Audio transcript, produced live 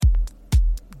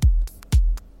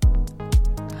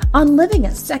On Living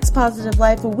a Sex-Positive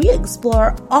Life, we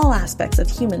explore all aspects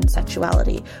of human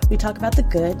sexuality. We talk about the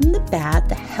good and the bad,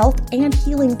 the health and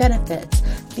healing benefits,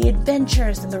 the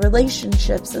adventures and the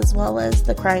relationships, as well as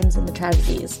the crimes and the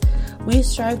tragedies. We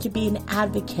strive to be an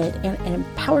advocate and an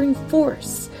empowering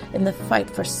force in the fight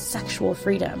for sexual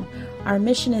freedom. Our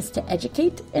mission is to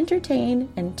educate,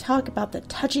 entertain, and talk about the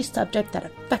touchy subject that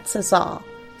affects us all,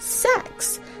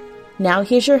 sex. Now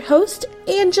here's your host,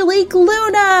 Angelique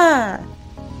Luna.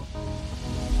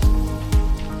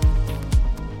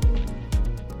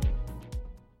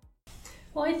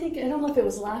 Well, I don't know if it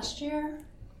was last year,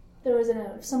 there was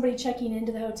somebody checking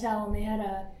into the hotel and they had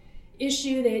a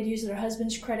issue. They had used their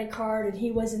husband's credit card and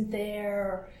he wasn't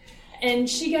there. And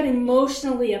she got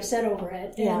emotionally upset over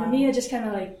it. And Amia just kind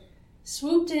of like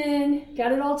swooped in,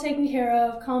 got it all taken care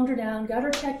of, calmed her down, got her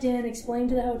checked in, explained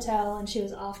to the hotel, and she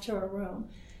was off to her room.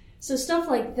 So stuff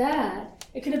like that,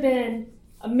 it could have been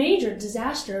a major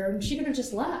disaster and she could have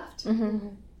just left. Mm-hmm.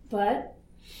 But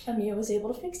Amia was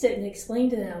able to fix it and explain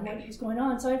to them what was going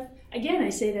on. So I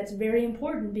say that's very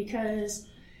important because,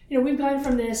 we've gone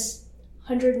from this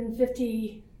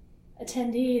 150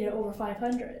 attendee to over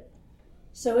 500.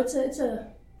 So it's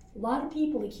a lot of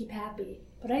people to keep happy.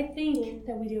 But I think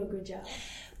that we do a good job.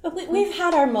 But we've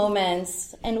had our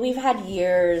moments, and we've had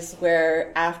years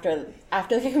where after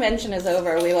the convention is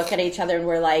over, we look at each other and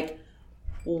we're like,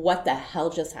 what the hell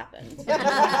just happened?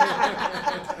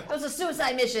 It was a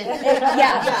suicide mission.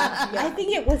 Yeah. I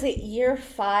think it was at year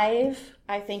 5,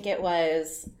 I think it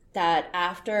was, that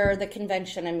after the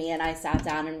convention, Amia and I sat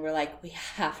down and we're like, we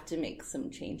have to make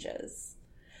some changes.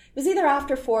 It was either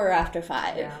after 4 or after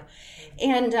 5. Yeah.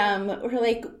 And we're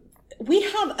like, we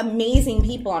have amazing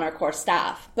people on our core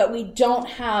staff, but we don't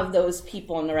have those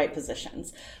people in the right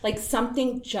positions. Like,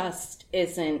 something just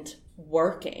isn't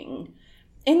working.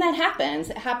 And that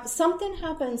happens. Something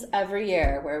happens every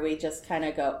year where we just kind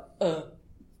of go,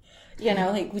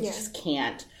 we just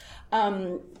can't.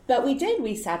 But we did.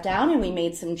 We sat down and we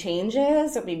made some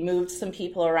changes and we moved some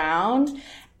people around,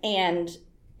 and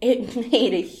it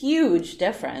made a huge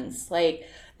difference. Like,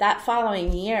 that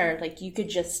following year, like, you could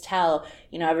just tell,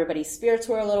 everybody's spirits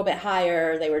were a little bit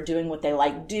higher. They were doing what they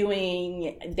liked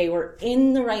doing. They were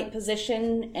in the right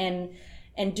position and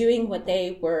doing what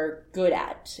they were good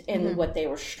at and what they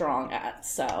were strong at.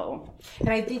 So, and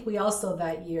I think we also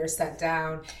that year sat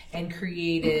down and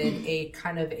created a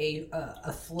kind of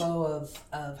a flow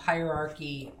of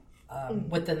hierarchy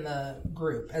within the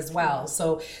group as well.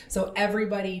 So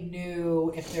everybody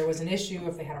knew if there was an issue,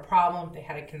 if they had a problem, if they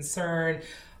had a concern,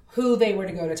 who they were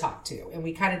to go to talk to. And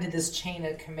we kind of did this chain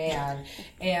of command.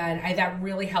 And that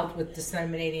really helped with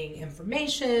disseminating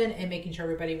information and making sure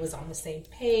everybody was on the same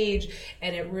page.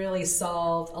 And it really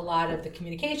solved a lot of the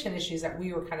communication issues that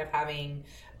we were kind of having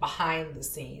behind the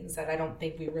scenes, that I don't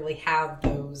think we really have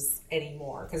those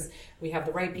anymore, because we have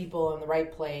the right people in the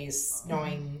right place,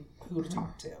 knowing who to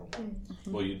talk to.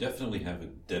 Well, you definitely have a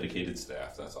dedicated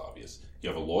staff, that's obvious. You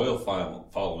have a loyal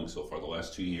following so far the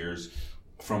last 2 years.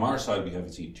 From our side, we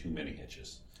haven't seen too many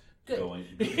hitches. Good. Going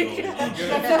That's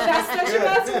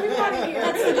what we want to hear.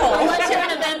 That's the goal. Unless you're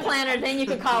an event planner, then you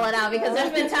can call it out, because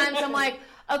there's been times I'm like,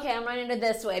 okay, I'm running it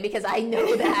this way because I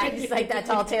know that. It's like that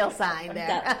tall tale sign there.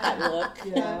 that look.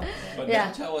 Yeah. But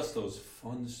now tell us those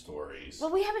fun stories.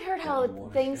 Well, we haven't heard how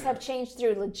things have changed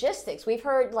through logistics. We've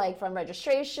heard from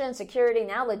registration, security,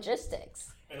 now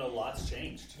logistics. And a lot's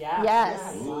changed. Yeah.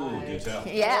 Yes. Ooh, do tell.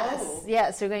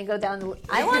 Yes. We're going to go down.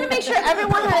 I want to make sure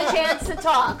everyone had a chance to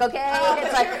talk. Okay.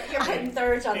 It's like you're putting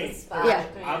thirds on the spot. Yeah.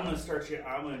 I'm going to start you.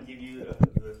 I'm going to give you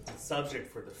the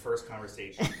subject for the first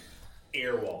conversation.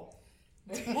 Air wall.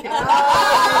 He's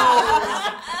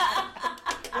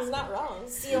not wrong.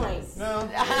 Ceiling. No,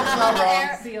 it's not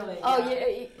wrong. Ceiling. The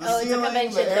ceiling, it's a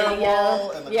convention the air thing,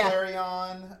 wall, and the yeah.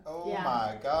 carry-on. Oh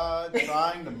my God,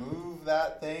 trying to move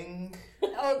that thing.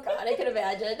 Oh God, I can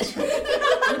imagine.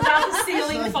 Without the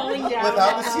ceiling falling down.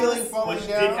 Without the ceiling falling Which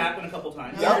down. did happen a couple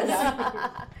times. Yep.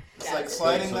 It's like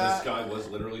sliding so that. the sky was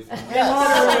literally falling.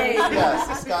 Yes,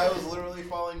 the sky was literally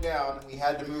falling down, and we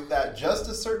had to move that just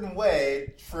a certain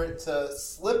way for it to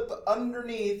slip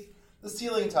underneath the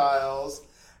ceiling tiles,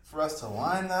 for us to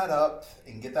line that up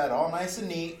and get that all nice and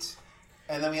neat,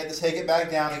 and then we had to take it back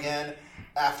down again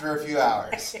after a few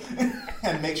hours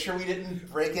and make sure we didn't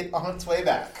break it on its way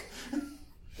back.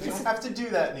 We don't have to do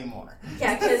that anymore.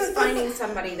 Yeah, because finding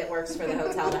somebody that works for the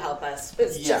hotel to help us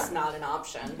is just not an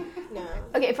option. No.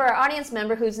 Okay, for our audience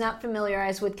member who's not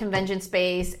familiarized with convention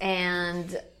space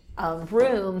and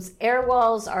rooms, air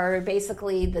walls are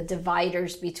basically the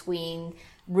dividers between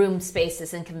room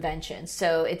spaces and conventions.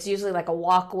 So it's usually like a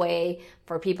walkway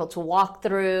for people to walk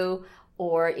through,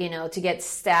 or, to get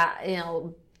staff,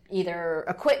 either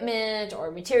equipment or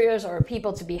materials or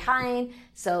people to behind.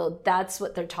 So that's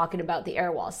what they're talking about, the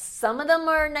air walls. Some of them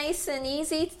are nice and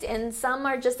easy, and some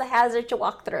are just a hazard to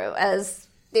walk through, as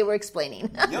they were explaining.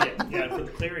 Yeah, for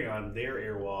the Clarion, their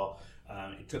air wall,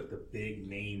 it took the big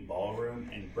main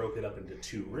ballroom and broke it up into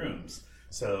 2 rooms.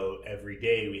 So every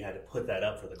day we had to put that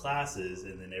up for the classes,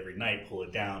 and then every night pull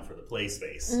it down for the play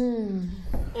space. And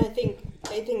I think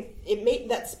it made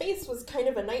that space was kind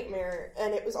of a nightmare,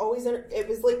 and it was always it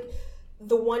was like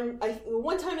the one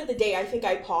time of the day I think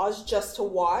I paused just to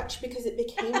watch, because it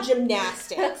became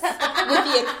gymnastics with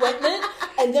the equipment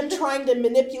and them trying to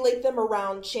manipulate them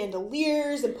around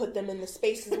chandeliers and put them in the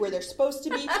spaces where they're supposed to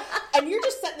be, and you're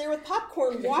just sitting there with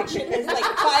popcorn watching as like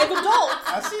 5 adults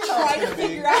trying to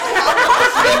figure out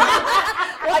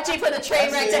how watching for the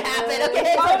train wreck to happen.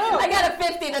 Okay, I got a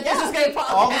 50 that this is going to fall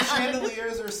All down. the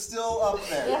chandeliers are still up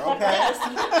there, okay?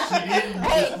 She didn't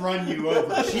just run you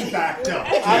over. She backed up.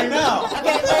 I know.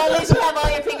 Okay, well, at least you have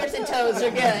all your fingers and toes.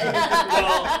 You're good.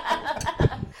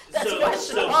 So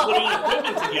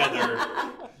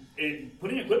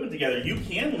putting equipment together, you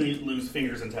can lose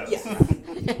fingers and toes. Yes.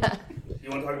 You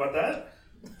want to talk about that?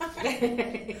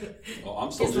 Well,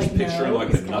 I'm still just picturing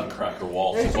like a nutcracker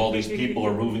waltz as all these people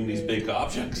are moving these big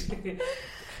objects.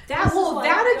 That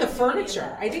and the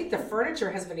furniture. I think the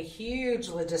furniture has been a huge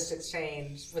logistics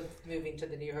change with moving to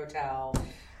the new hotel.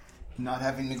 Not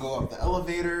having to go up the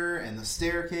elevator and the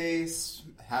staircase,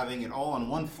 having it all on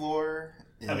one floor.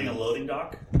 Having a loading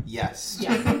dock? Yes.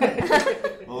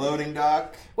 A loading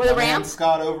dock. With a My man ramp?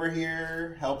 Scott over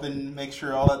here helping make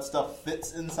sure all that stuff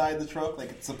fits inside the truck like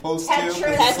it's supposed to. 'cause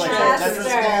it's like a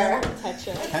Tetris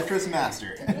game. Tetris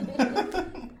master.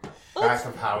 Back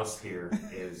of house here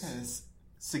is It's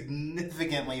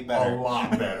significantly a better.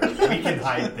 lot better. We can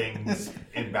hide things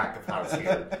in back of house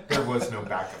here. There was no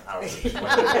back of house.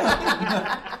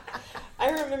 I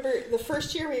remember the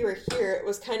first year we were here, it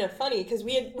was kind of funny because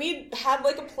we had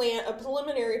like a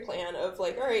preliminary plan of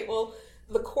like, all right, well,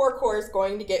 the core is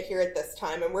going to get here at this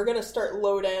time, and we're going to start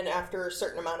load in after a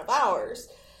certain amount of hours.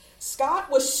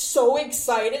 Scott was so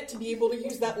excited to be able to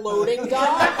use that loading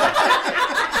dock.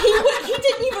 He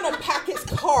didn't even unpack his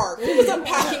car. He was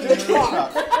unpacking the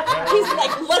truck. He's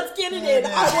like, let's get it in.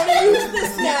 I want to use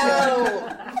this now.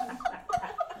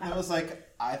 And I was like,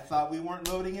 I thought we weren't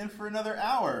loading in for another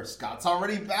hour. Scott's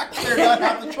already back there. Got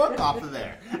half the truck off of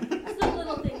there. It's the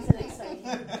little things that excite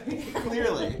you.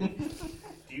 Clearly.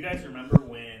 Do you guys remember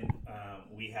when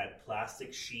we had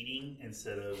plastic sheeting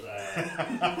instead of That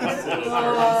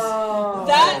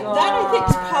I think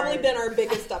has probably been our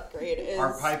biggest upgrade. Is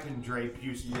Our pipe and drape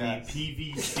used to be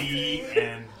PVC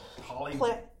and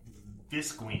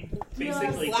visqueen.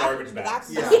 basically garbage bags?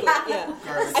 Yeah. Garbage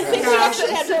I think bags. we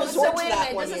actually had to So resort to wait a that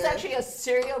minute, one this is year. actually a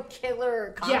serial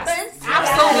killer conference? Yes,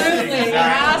 absolutely,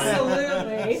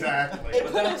 absolutely. Exactly.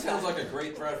 But that sounds like a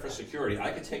great threat for security.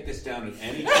 I could take this down at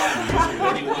any time and use it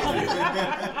with any one of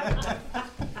you.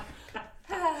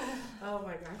 Oh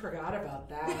my god, I forgot about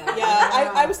that.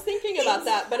 Yeah, I was thinking about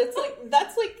that, but it's like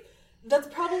that's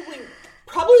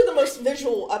probably the most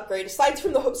visual upgrade, aside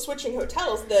from the switching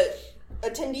hotels, that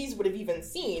attendees would have even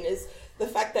seen, is the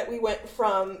fact that we went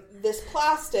from this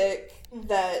plastic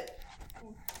that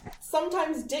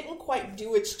sometimes didn't quite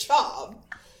do its job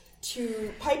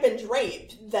to pipe and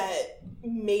drape that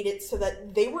made it so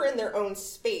that they were in their own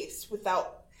space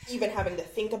without even having to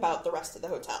think about the rest of the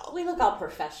hotel. We look all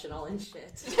professional and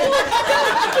shit. Yeah,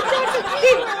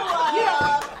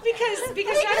 because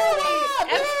not only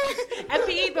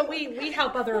FBE, but we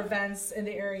help other events in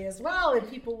the area as well, and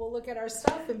people will look at our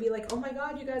stuff and be like, "Oh my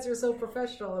god, you guys are so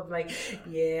professional." I'm like,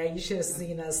 "Yeah, you should have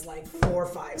seen us like 4,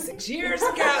 5, 6 years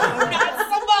ago. Not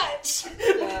so much."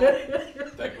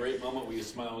 That great moment where you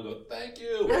smile and go, "Thank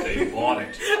you." They bought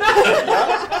it.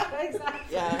 Exactly.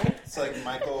 Yeah. It's like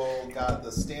Michael got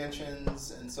the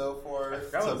stanchions and so forth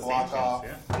forgot to about the block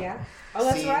stanchions, off Yeah. Oh,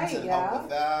 that's scenes right. and Yeah. help with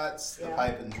that. The Yeah.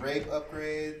 pipe and drape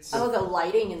upgrades. Oh, the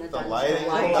lighting in the The dungeon. lighting.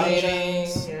 Lighting.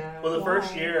 Yeah. Well, the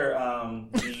first year,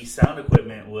 the sound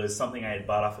equipment was something I had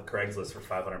bought off of Craigslist for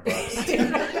 $500.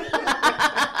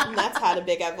 And that's had a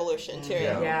big evolution too.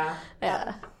 Yeah.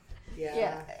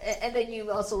 Yeah, and then you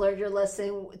also learned your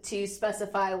lesson to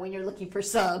specify when you're looking for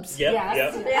subs. Yep.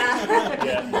 Yeah.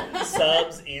 Yeah.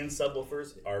 Subs and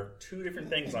subwoofers are 2 different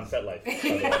things on FetLife. by the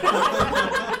way.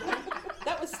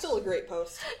 That was still a great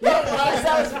post. That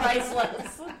was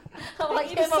priceless. I'm like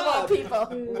need a him of all sub. people.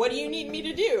 What do you need me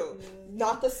to do?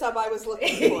 Not the sub I was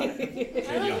looking for.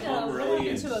 Can you hum really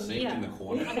and sing in the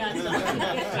corner?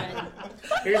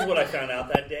 Here's what I found out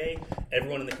that day.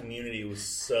 Everyone in the community was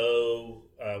so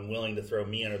willing to throw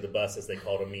me under the bus, as they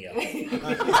called him, Mia.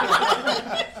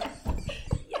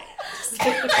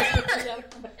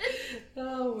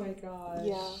 Oh my gosh.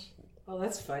 Yeah. Oh,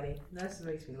 that's funny. That just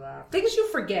makes me laugh. Things you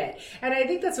forget. And I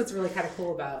think that's what's really kind of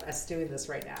cool about us doing this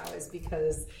right now is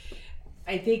because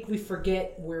I think we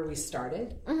forget where we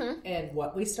started and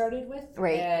what we started with.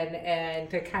 Right. And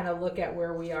to kind of look at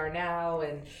where we are now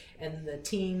and the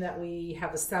team that we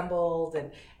have assembled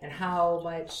and how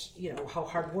much, how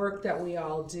hard work that we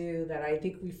all do, that I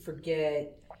think we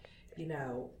forget,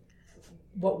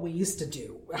 what we used to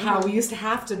do, how we used to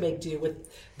have to make do with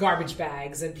garbage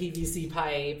bags and PVC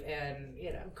pipe and,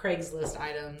 Craigslist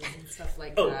items and stuff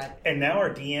like that. And now our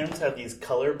DMs have these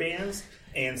color bands,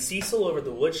 and Cecil over at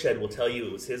the Woodshed will tell you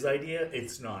it was his idea.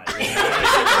 It's not.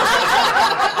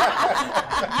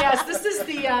 Yes, this is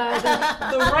the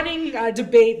running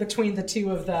debate between the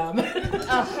two of them.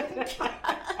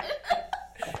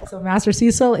 So, Master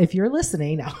Cecil, if you're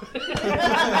listening now.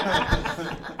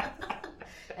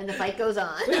 And the fight goes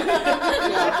on.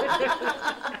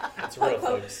 It's real,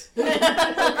 folks.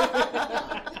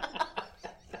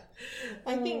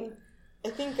 I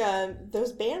think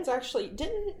those bands actually,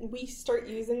 didn't we start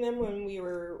using them when we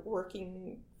were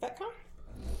working VetCon?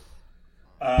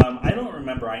 I don't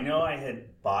remember. I know I had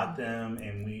bought them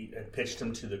and we had pitched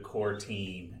them to the core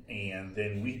team, and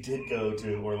then we did go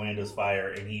to Orlando's Fire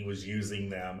and he was using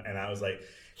them, and I was like,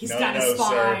 He's got a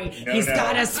spy. He's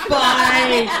got a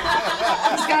spy.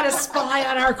 He's got a spy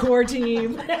on our core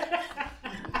team.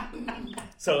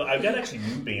 So I've got actually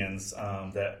new bands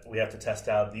that we have to test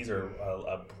out. These are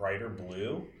a brighter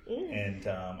blue, and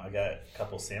I got a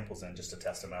couple samples in just to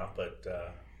test them out, but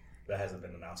that hasn't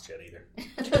been announced yet either.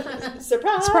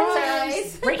 Surprise!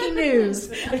 Surprise! Breaking news.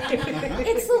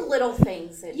 It's the little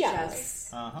things that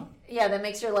just... Yeah, that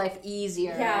makes your life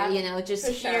easier. Yeah, just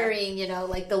for sure. hearing,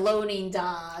 like the loading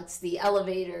docks, the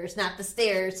elevators, not the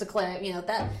stairs to climb.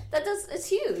 That does, it's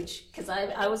huge. Because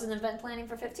I was in event planning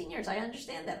for 15 years. I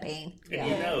understand that pain.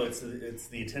 And it's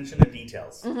the attention to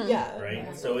details. Yeah. Right?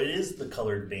 Yeah. So it is the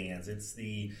colored bands. It's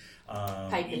the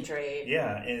pipe and drape.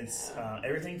 Yeah, it's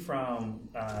everything from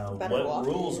Better what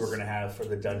walkways. rules we're going to have for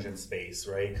the dungeon space,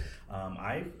 right?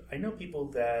 I know people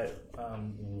that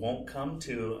won't come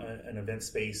to an event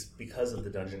space because of the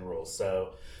dungeon rules.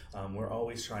 So we're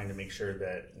always trying to make sure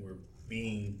that we're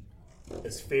being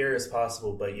as fair as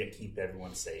possible, but yet keep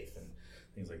everyone safe and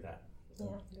things like that. Yeah.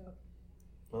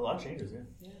 Well, a lot of changes,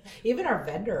 yeah. Even our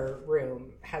vendor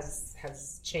room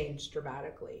has changed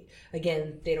dramatically.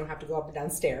 Again, they don't have to go up and down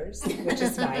stairs, which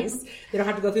is nice. They don't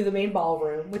have to go through the main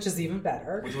ballroom, which is even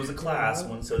better. Which was a class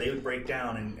one, so they would break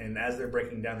down, and as they're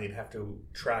breaking down, they'd have to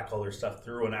track all their stuff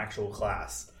through an actual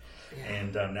class. Yeah.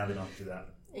 And now they don't have to do that.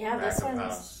 Yeah, Back this of one's...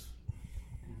 house.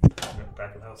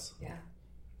 Back of the house. Yeah.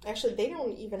 Actually, they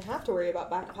don't even have to worry about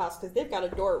back of house because they've got a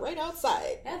door right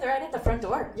outside. Yeah, they're right at the front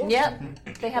door. Yeah.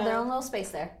 Yep. They have their own little space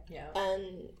there. Yeah.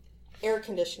 And air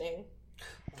conditioning.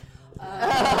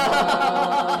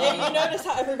 And you notice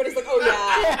how everybody's like, oh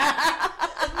yeah.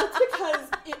 That's because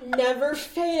it never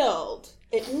failed.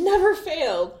 It never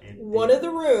failed. One of the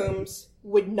rooms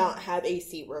would not have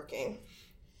AC working.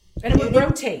 And it would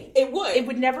rotate. It would. It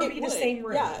would never be the same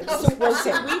room. Yeah. Oh,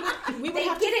 So we would They'd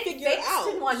have get to it figure fixed out.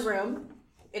 in one room,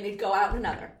 and it'd go out in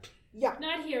another. Yeah.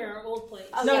 Not here, our old place.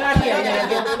 No, not here.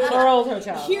 Our old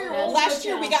hotel. Here, That's last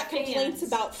year we got hotel complaints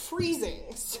fans. about freezing.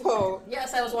 So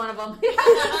Yes, I was one of them. You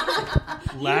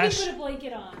Last can put a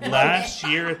blanket on. last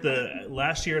year at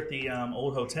the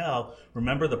old hotel,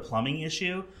 remember the plumbing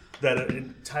issue? That an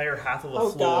entire half of a Oh,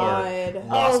 floor God.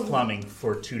 lost plumbing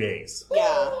for 2 days.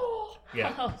 yeah.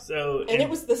 Yeah. So And it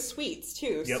was the suites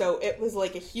too, Yep. so it was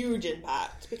like a huge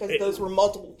impact because It- those were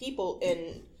multiple people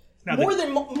in Now more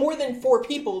than 4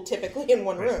 people typically in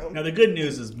one room. now the good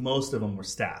news is most of them were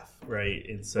staff, right?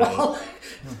 And so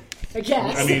I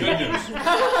guess. I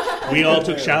mean, we all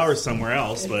took showers somewhere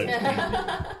else, but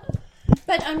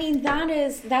But I mean,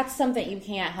 that's something you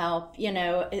can't help.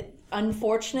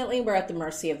 Unfortunately, we're at the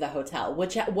mercy of the hotel,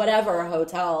 whatever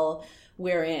hotel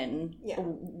we're in. Yeah.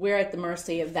 We're at the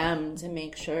mercy of them to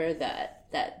make sure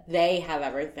that they have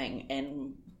everything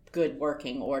in good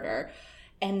working order,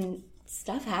 and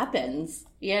stuff happens.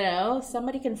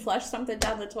 Somebody can flush something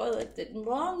down the toilet that didn't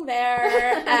belong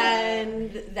there,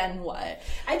 and then what?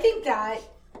 I think that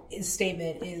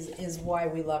statement is why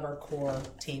we love our core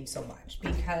team so much,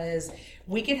 because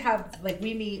we can have,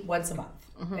 we meet once a month.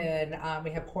 And we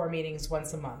have core meetings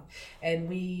once a month, and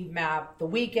we map the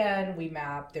weekend, we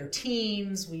map their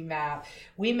teams, we map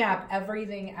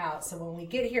everything out. So when we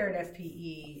get here at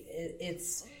FPE,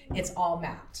 it's all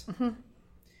mapped,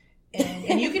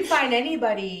 and you can find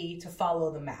anybody to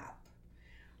follow the map,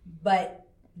 but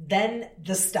then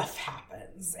the stuff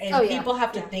happens, and people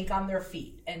have to think on their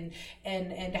feet, and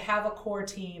to have a core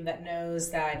team that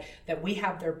knows that we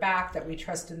have their back, that we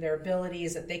trust in their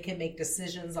abilities, that they can make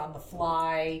decisions on the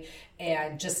fly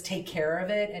and just take care of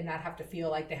it, and not have to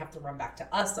feel like they have to run back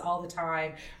to us all the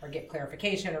time or get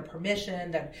clarification or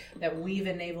permission, that we've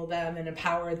enabled them and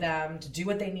empowered them to do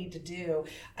what they need to do,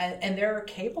 and they're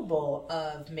capable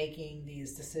of making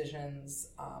these decisions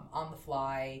on the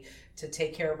fly to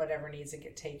take care of whatever needs to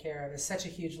get taken care of. Is such a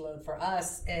huge load for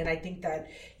us, and I think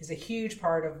that is a huge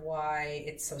part of why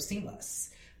it's so seamless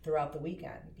throughout the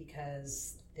weekend,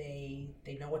 because they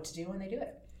know what to do when they do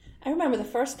it. I remember the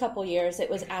first couple years it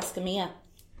was Ask Amia.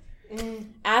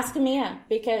 Ask Amia,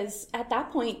 because at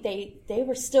that point they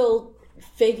were still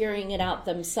figuring it out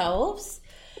themselves.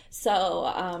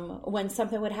 So when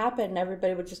something would happen,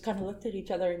 everybody would just kind of look at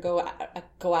each other and go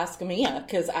ask Amia,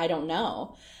 because I don't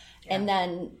know. Yeah. And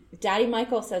then Daddy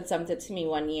Michael said something to me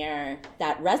one year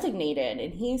that resonated,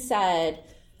 and he said,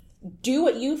 do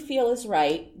what you feel is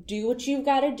right, do what you've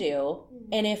got to do,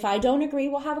 and if I don't agree,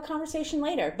 we'll have a conversation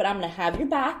later, but I'm going to have your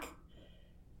back,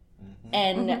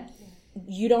 and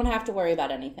you don't have to worry about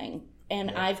anything.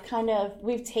 And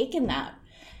we've taken that,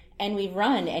 and we've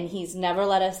run, and he's never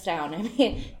let us down. I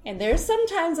mean, and there's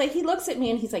sometimes like he looks at me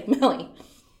and he's like, Millie,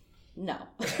 no.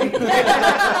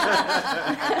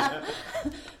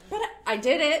 But I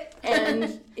did it,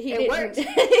 and it worked.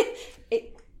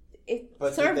 it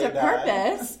served a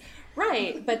purpose.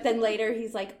 Right. But then later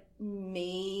he's like,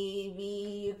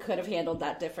 maybe you could have handled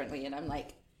that differently. And I'm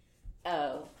like,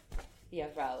 oh, yeah,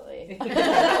 probably.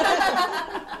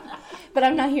 But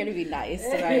I'm not here to be nice,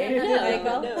 right?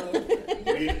 No.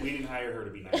 We didn't hire her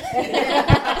to be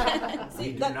nice.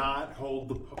 We do not hold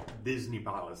the Disney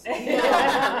policy.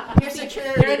 Your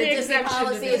security, the Disney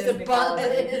policy is to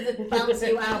bounce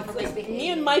you out for misbehaving. Me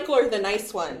and Michael are the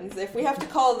nice ones. If we have to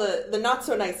call the not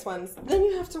so nice ones, then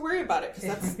you have to worry about it,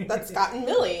 because that's Scott and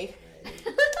Millie.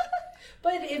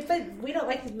 But we don't,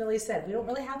 like Millie said, we don't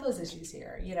really have those issues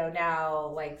here. Now,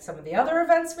 like some of the other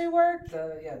events we worked,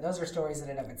 those are stories in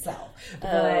and of itself.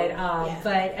 But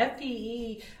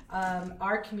FPE,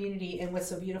 our community, and what's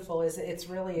so beautiful is it's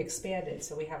really expanded.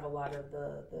 So we have a lot of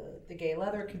the gay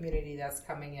leather community that's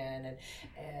coming in,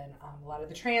 and a lot of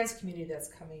the trans community that's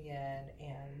coming in,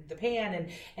 and the pan,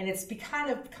 and it's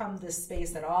kind of become this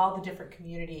space that all the different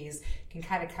communities can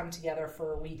kind of come together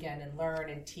for a weekend and learn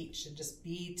and teach and just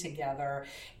be together.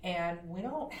 And we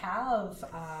don't have,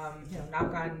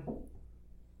 knock on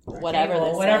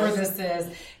whatever this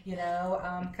is,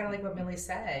 kind of like what Millie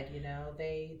said,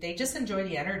 they just enjoy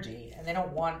the energy, and they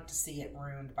don't want to see it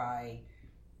ruined by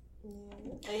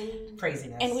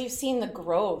craziness. And we've seen the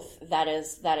growth that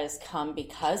has come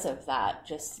because of that,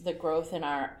 just the growth in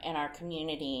our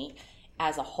community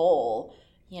as a whole.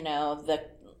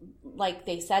 Like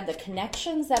they said, the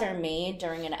connections that are made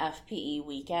during an FPE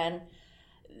weekend,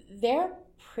 they're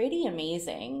pretty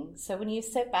amazing. So when you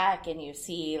sit back and you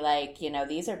see,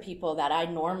 these are people that I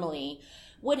normally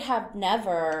would have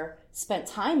never spent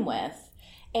time with,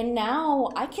 and now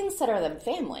I consider them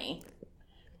family,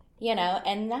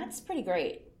 and that's pretty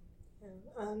great.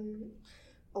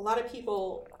 A lot of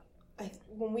people,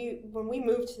 when we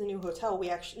moved to the new hotel, me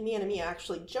and Amia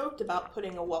actually joked about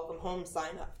putting a welcome home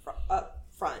sign up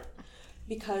front,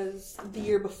 because the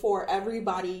year before,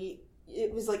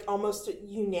 it was like almost a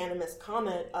unanimous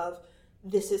comment of,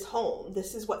 this is home.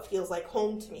 This is what feels like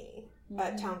home to me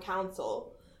at town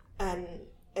council. And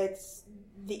it's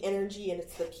the energy and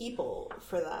it's the people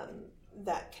for them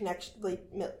that connection, like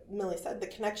Millie said, the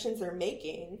connections they're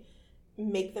making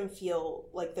make them feel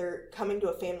like they're coming to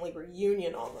a family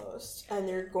reunion almost, and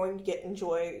they're going to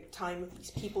enjoy time with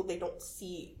these people they don't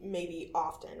see maybe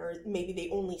often, or maybe they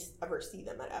only ever see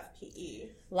them at FPE.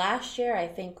 Last year, I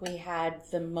think we had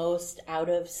the most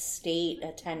out-of-state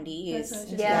attendees.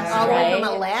 All the way from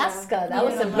Alaska. That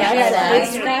was the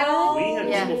best. Israel.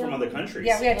 We had people from other countries.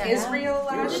 Yeah, we had Israel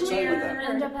last year. We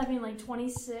ended up having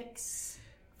 26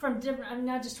 from different,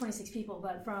 not just 26 people,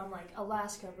 but from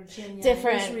Alaska, Virginia,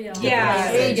 different Israel. Yeah.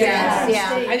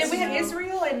 I think we had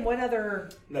Israel and one other.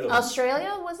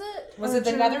 Australia, was it? Was it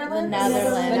the Netherlands? The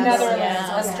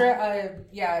Netherlands.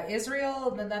 Yeah. Israel,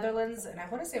 the Netherlands, and I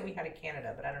want to say we had a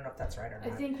Canada, but I don't know if that's right or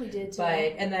not. I think we did too.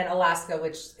 And then Alaska,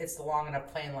 which it's a long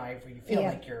enough plane ride where you feel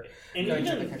like you're. And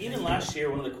even last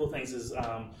year, one of the cool things is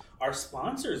our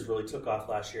sponsors really took off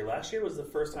last year. Last year was the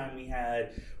first time we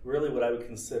had really what I would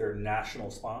consider national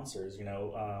sponsors. sponsors. You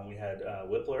know, we had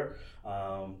Whippler,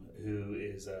 who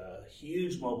is a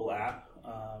huge mobile app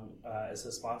as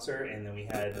a sponsor, and then we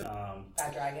had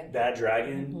Bad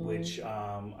Dragon, which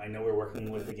I know we're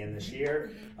working with again this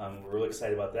year. We're really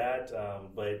excited about that.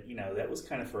 But you know, that was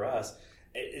kind of for us.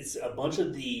 It's a bunch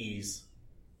of these.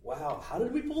 Wow, how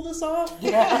did we pull this off?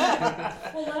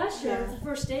 Well, last year, the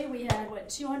first day, we had,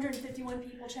 251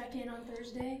 people check in on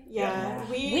Thursday? Yeah.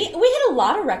 We had a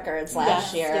lot of records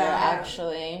last year,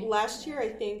 actually. Last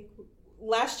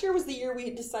year was the year we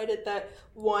decided that,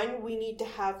 one, we need to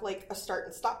have like a start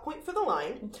and stop point for the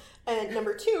line, and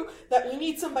number two, that we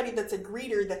need somebody that's a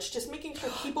greeter that's just making sure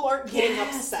people aren't getting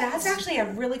upset. That's actually a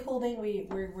really cool thing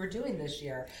we're doing this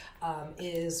year.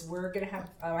 Is we're gonna have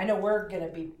I know we're gonna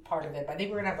be part of it, but I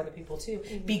think we're gonna have other people too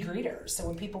be greeters. So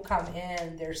when people come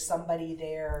in, there's somebody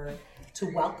there to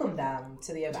welcome them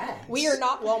to the event. We are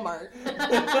not Walmart.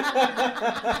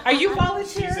 Are you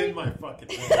volunteering? She's in my fucking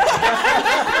head.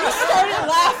 I started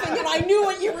laughing and I knew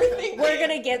what you were thinking. We're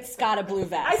gonna get Scott a blue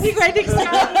vest. I think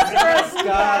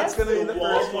Scott's gonna be the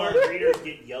first one. Walmart greeters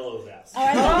get yellow vests. Oh,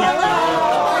 I love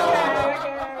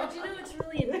yellow. But you know, it's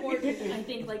really important, I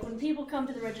think, like when people come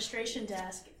to the registration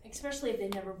desk, especially if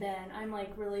they've never been, I'm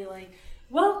like really like,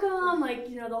 welcome, like,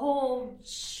 you know, the whole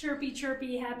chirpy,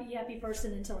 happy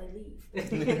person until I leave. Like,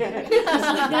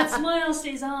 that smile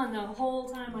stays on the whole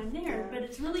time I'm there, but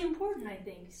it's really important, I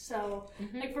think. So,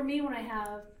 like for me, when I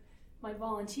have my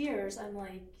volunteers, I'm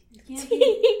like, you can't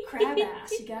be crab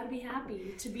ass. You got to be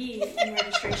happy to be in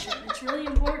registration. It's really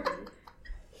important.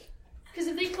 Because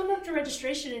if they come up to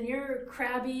registration and you're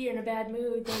crabby and in a bad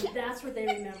mood, then that's what they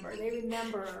remember. They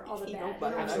remember all the bad.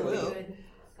 Not really good.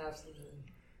 Absolutely.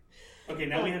 Okay,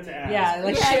 now we have to ask. Yeah,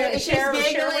 like share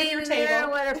with your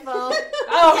table. Wonderful.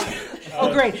 Oh,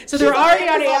 great. So they're already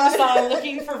on Amazon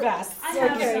looking for vests.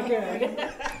 Okay, good.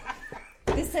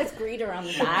 This says greeter on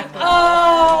the back.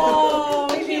 Oh,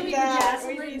 we Maybe need that.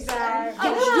 we We need that.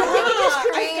 that. We can just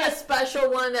create a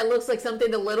special one that looks like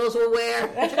something the littles will wear.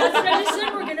 That's what I just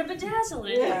said. We're gonna bedazzle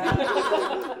it.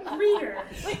 Reader.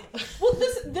 Well,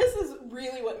 this is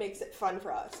really what makes it fun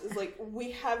for us. Is like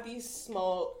we have these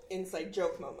small inside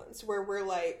joke moments where we're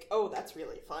like, "Oh, that's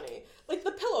really funny." Like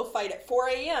the pillow fight at 4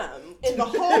 a.m. in the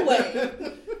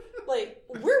hallway. Like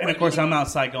we're. And of course, I'm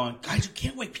outside going, guys, you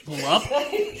can't wake people up.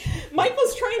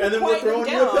 Michael's trying to And then we're quiet throwing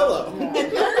him you a down. pillow.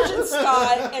 And Urge and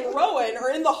Scott and Rowan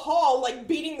are in the hall, like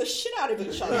beating the shit out of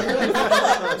each other.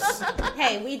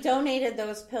 Hey, we donated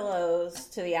those pillows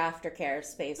to the aftercare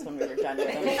space when we were done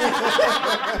with them.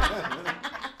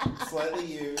 Slightly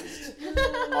used,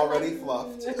 already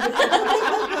fluffed.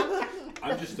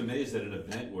 I'm just amazed at an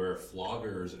event where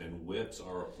floggers and whips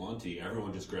are aplenty.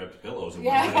 Everyone just grabbed pillows and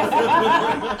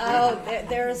Oh,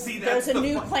 there's that's a the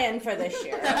new fun- plan for this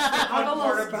year. That's the fun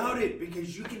part about it,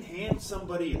 because you can hand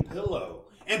somebody a pillow,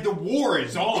 and the war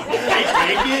is on. If they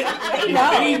take it,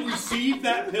 if they receive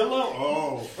that pillow,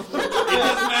 oh. It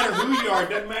doesn't matter who you are. It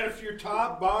doesn't matter if you're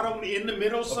top, bottom, in the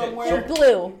middle somewhere. They're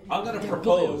blue. I'm going to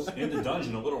propose in the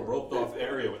dungeon a little roped off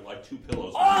area with like 2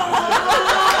 pillows.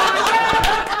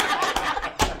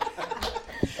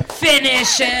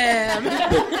 Finish him.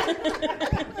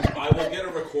 I will get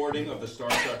a recording of the Star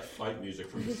Trek fight music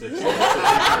from the 60s.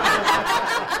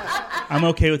 I'm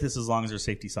okay with this as long as there's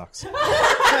safety socks. I'll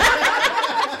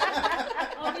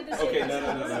be the Okay, same.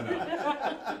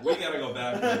 no. We got to go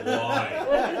back to why.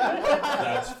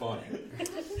 That's funny.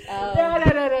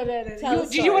 No.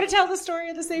 Do you want to tell the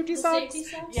story of the safety The socks? safety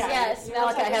socks? Yes,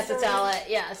 Malachi has to tell it.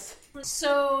 Yes.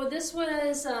 So this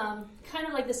was kind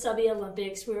of like the Subby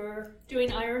Olympics. We were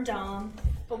doing Iron Dome,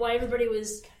 but while everybody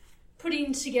was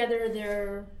putting together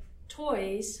their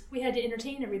toys, we had to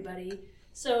entertain everybody.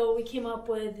 So we came up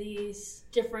with these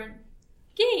different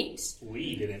games.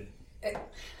 We didn't.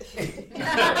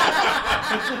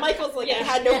 Michael's like, I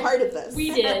had no part of this.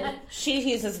 We did. She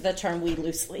uses the term "we"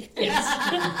 loosely.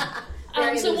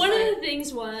 So one of the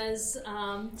things was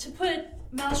to put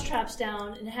mousetraps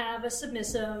down and have a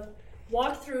submissive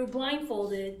walk through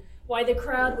blindfolded while the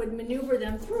crowd would maneuver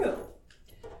them through.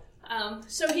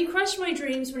 So he crushed my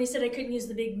dreams when he said I couldn't use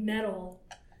the big metal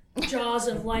jaws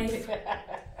of life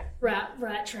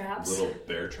rat traps. Little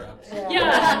bear traps.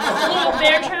 Yeah, little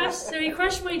bear traps. So he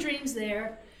crushed my dreams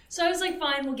there. So I was like,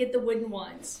 fine, we'll get the wooden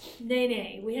ones.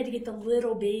 Nay, we had to get the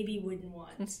little baby wooden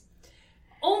ones.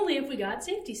 Only if we got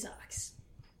safety socks.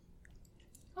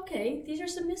 Okay, these are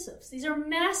submissives. These are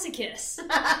masochists.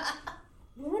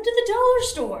 We went to the dollar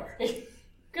store.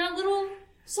 Got little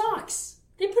socks.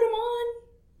 They put them on.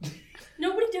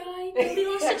 Nobody died. Nobody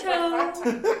lost a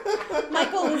toe.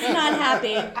 Michael was not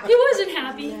happy. He wasn't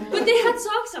happy, but they had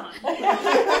socks on.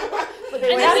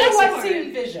 That's what he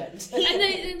envisioned.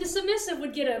 And the submissive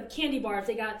would get a candy bar if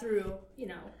they got through,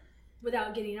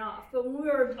 without getting off. But when we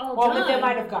were all done... but they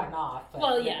might have gotten off. But.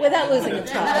 Well, yeah. Without losing a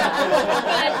toe.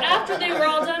 But after they were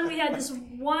all done, we had this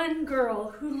one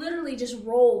girl who literally just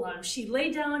rolled on them. She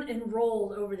laid down and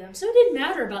rolled over them. So it didn't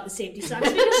matter about the safety socks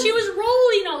because she was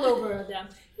rolling all over them.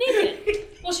 Naked.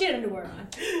 Well, she had underwear on.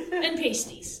 And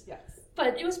pasties. Yes.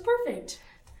 But it was perfect.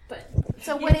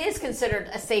 So what is considered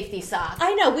a safety sock?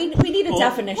 I know, we need a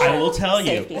definition. I will tell you,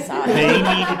 Safety sock. they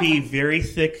need to be very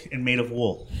thick and made of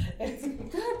wool.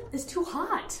 That is too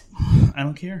hot. I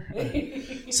don't care.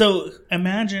 So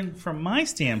imagine from my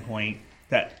standpoint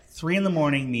that 3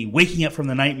 a.m, me waking up from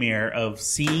the nightmare of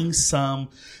seeing some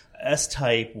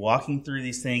S-type walking through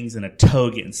these things and a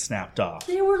toe getting snapped off.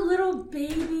 They were little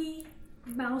baby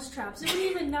mouse traps. It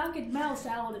wouldn't even knock a mouse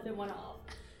out if it went off.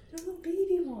 They're little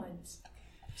baby ones.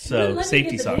 So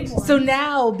safety socks. So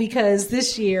now, because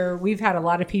this year we've had a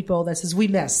lot of people that says we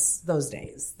miss those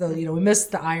days. We miss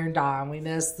the Iron Dome, we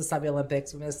miss the Sub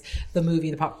Olympics, we miss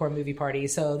the popcorn movie party.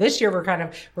 So this year we're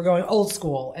going old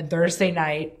school, and Thursday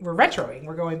night we're retroing.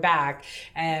 We're going back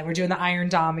and we're doing the Iron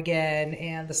Dome again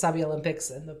and the Sub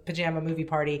Olympics and the pajama movie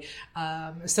party.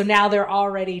 So now they're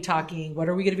already talking, what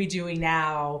are we going to be doing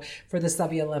now for the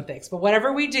Sub Olympics? But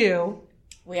whatever we do,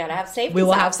 we gotta have safety. We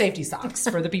will socks. have safety socks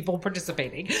for the people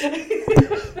participating. See, and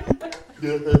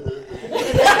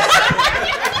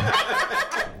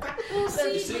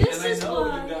I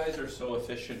know you guys are so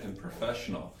efficient and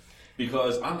professional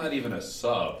because I'm not even a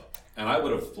sub, and I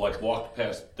would have walked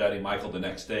past Daddy Michael the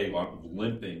next day while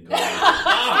limping, going,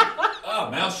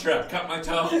 mousetrap, cut my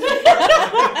toe.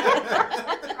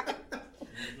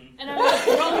 And I would have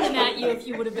thrown them at you if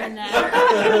you would have been there.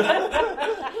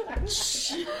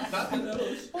 Not the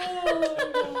nose.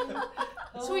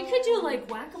 So we could do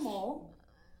whack-a-mole.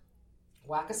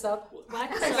 Whack-a-sub?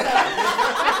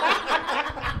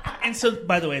 And so,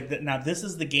 by the way, now this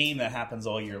is the game that happens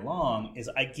all year long, is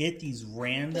I get these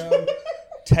random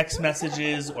text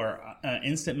messages or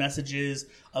instant messages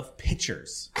of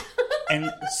pictures. And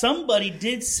somebody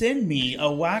did send me a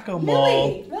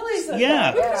whack-a-mole. Really?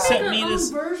 Sent me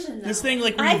this thing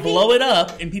where you blow it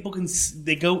up and people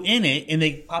they go in it and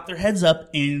they pop their heads up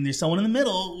and there's someone in the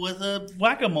middle with a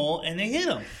whack-a-mole and they hit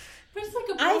them. But it's like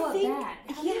a blow-up bat.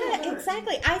 Yeah,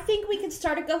 exactly. I think we could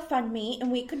start a GoFundMe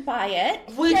and we could buy it.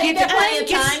 We'll get plenty of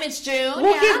time. It's June.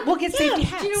 We'll get safety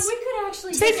hats. We could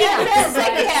actually safety hats.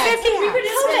 Safety hats. We could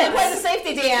play the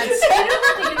safety dance.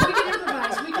 We could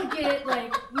improvise. We could get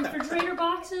refrigerator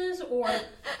boxes or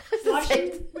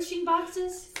washing machine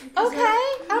boxes. Okay,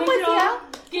 I'm with you.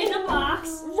 Get in a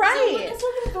box. Right. So it's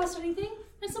not going to cost anything.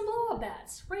 And some blow-up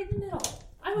bats right in the middle.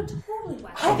 I would totally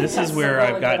whack. This is where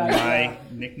I've gotten my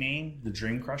nickname, the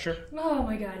Dream Crusher. Oh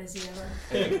my God, is he ever?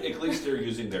 At least they're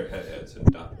using their heads and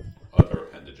not other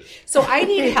appendages. So I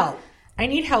need help. I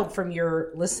need help from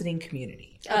your listening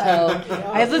community.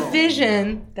 Uh-oh. I have a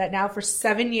vision that now for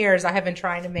 7 years I have been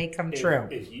trying to make come true.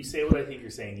 If you say what I think you're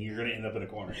saying, you're going to end up in a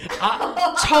corner.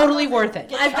 Totly worth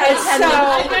it.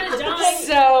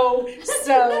 So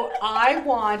I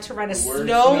want to run a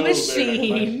snow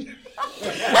machine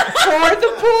for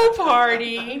the pool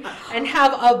party and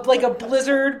have a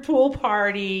blizzard pool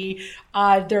party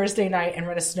Thursday night and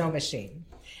run a snow machine.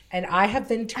 And I have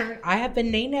been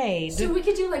nay-nayed. So we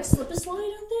could do slip a slide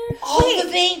out there? All the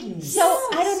things. So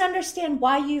I don't understand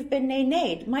why you've been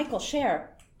nay-nayed. Michael, share.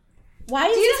 Why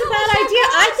is this a bad idea?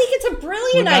 I think it's a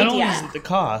brilliant not idea. only is it the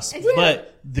cost,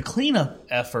 but the cleanup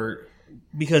effort,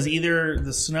 because either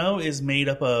the snow is made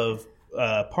up of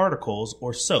particles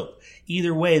or soap.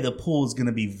 Either way, the pool is going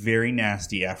to be very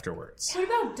nasty afterwards. What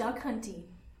about duck hunting?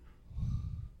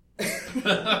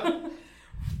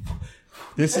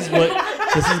 This is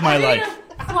my life.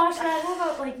 Flash that. What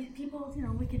about people?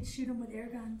 We could shoot them with air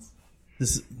guns.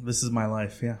 This is my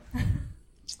life. Yeah.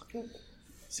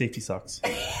 Safety socks.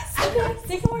 Okay,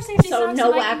 think more safety So socks.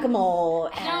 no whack-a-mole.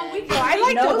 I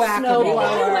like no the whack-a-mole.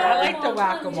 snowblower. I like the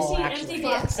whack-a-mole, Empty actually.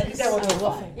 boxes. That would be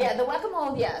fun. Yeah, the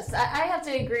whack-a-mole, yes. I have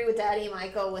to agree with Daddy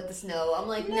Michael with the snow. I'm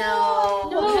like, no.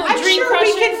 I'm sure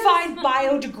we can find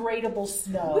biodegradable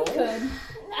snow. We could.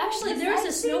 Actually, there's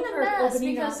a snow park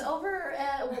opening because up. over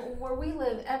where we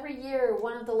live, every year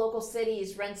one of the local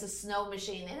cities rents a snow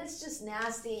machine, and it's just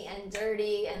nasty and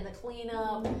dirty, and the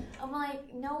cleanup. I'm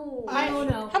like, no.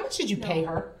 No. How much did you pay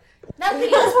her? Nothing.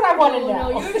 That's what I want to know.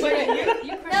 No,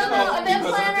 you're No, I've been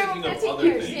Because I'm planner thinking of 15 other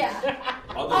years. things. Yeah.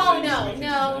 Other Oh, things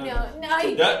no. we can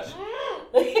do. That's-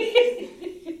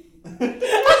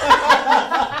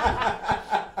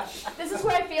 This is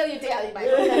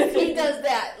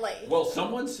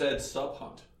someone said sub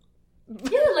hunt.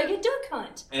 Yeah, like a duck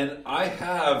hunt. And I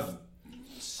have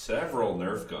several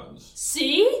Nerf guns.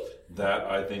 See? That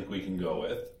I think we can go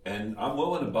with. And I'm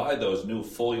willing to buy those new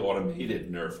fully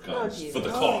automated Nerf guns for the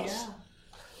cost.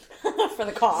 For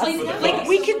the cost. Like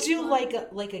we could do like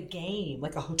a game,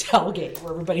 like a hotel game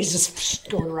where everybody's just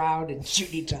going around and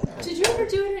shooting each other. Did you ever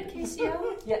do it at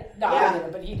KCO? Yeah, no, I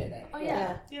didn't, but he did it. Oh,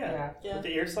 yeah. Yeah. With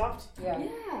the airsoft? Yeah.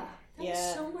 That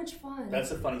was so much fun. That's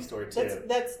a funny story, too.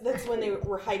 That's when they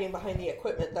were hiding behind the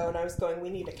equipment, though, and I was going, we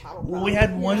need a cattle prod. Well, we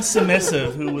had one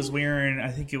submissive who was wearing,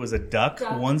 I think it was a duck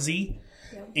onesie,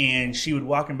 and she would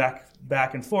walk him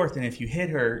back and forth, and if you hit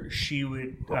her, she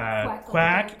would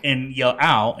quack and yell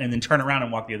out, and then turn around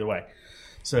and walk the other way.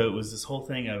 So it was this whole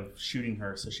thing of shooting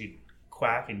her, so she'd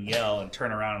quack and yell and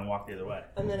turn around and walk the other way.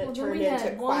 And then it turned we into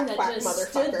had one quack, that quack, just motherfucker.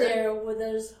 stood there with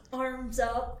his arms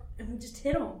up, and we just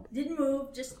hit him. Didn't move,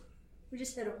 we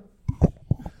just hit him.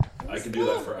 I could do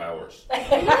that for hours. No,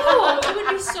 it would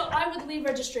be so. I would leave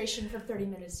registration for 30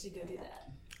 minutes to go do that.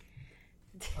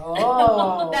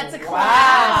 Oh, That's a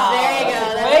class. There you go.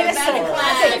 Wait a That's second. a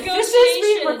class. Okay, this is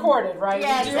being recorded, right?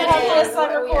 Yes, you do it have is. this on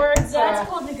record. That's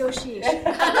called negotiation.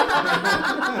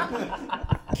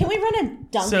 Can we run a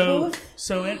dunk booth?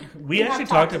 We actually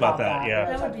talked about that.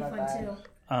 Yeah. That would be fun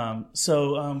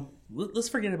too. Let's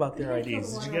forget about their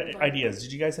ideas.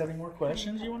 Did you guys have any more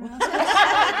questions you want to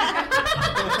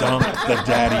ask? Dump the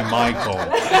Daddy Michael.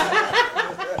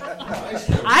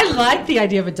 I like the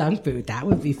idea of a dunk booth. That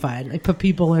would be fun. Like put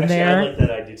people in Actually, there. I like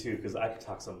that idea, too, because I could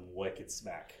talk some wicked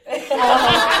smack. To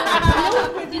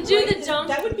do the dunk.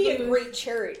 That would be a great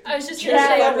charity. I was just going to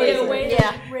say, it would be a way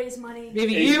to raise money.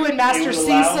 Maybe you and Master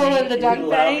Cecil in the dunk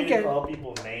tank. And call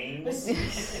people names and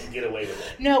get away with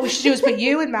it. No, what we should do is put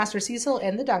you and Master Cecil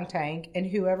in the dunk tank, and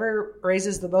whoever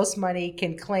raises the most money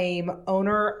can claim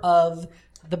owner of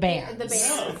the band. The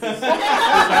band. Because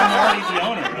I'm already the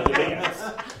owner of the band.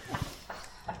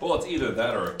 Well, it's either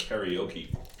that or a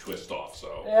karaoke twist off.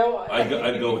 So Oh,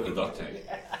 I'd go with the duck tank.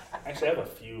 Actually, I have a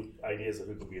few ideas of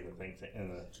who could be in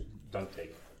the dunk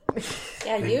tank.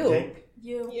 Yeah, Think you. tank?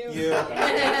 You.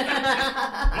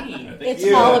 It's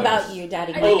all about you,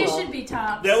 Daddy. I think it should be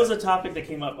tops. That was a topic that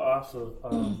came up off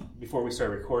of before we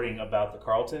started recording about the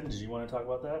Carlton. Did you want to talk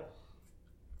about that?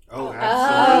 Oh, Oh,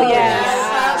 absolutely.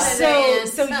 yeah.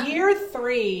 So year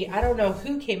 3, I don't know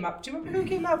who came up. Do you remember who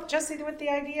came up, Jesse, with the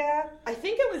idea? I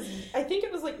think it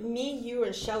was like me, you,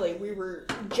 and Shelly. We were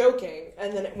joking,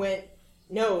 and then it went,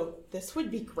 no, this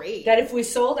would be great. That if we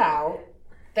sold out,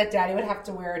 that Daddy would have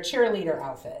to wear a cheerleader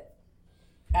outfit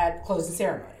at closing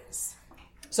ceremonies.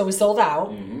 So we sold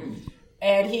out,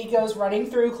 and he goes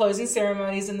running through closing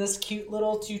ceremonies in this cute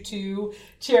little tutu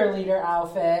cheerleader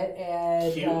outfit,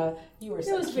 and you were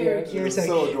so was cute. very cute. You were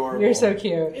So adorable. You're so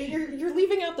cute. You're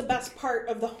leaving out the best part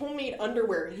of the homemade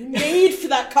underwear you made for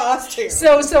that costume.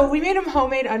 So we made him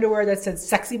homemade underwear that said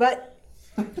 "sexy butt"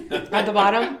 at the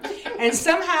bottom, and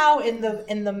somehow in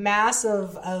the mass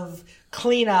of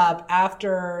cleanup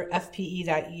after FPE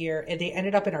that year, they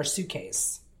ended up in our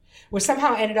suitcase, which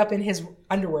somehow ended up in his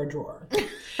underwear drawer.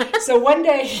 So one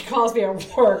day he calls me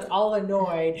at work, all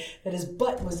annoyed that his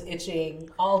butt was itching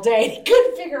all day. He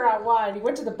couldn't figure out why. And he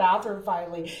went to the bathroom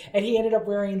finally, and he ended up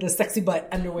wearing the sexy butt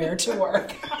underwear to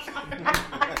work.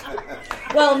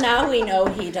 Well, now we know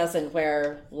he doesn't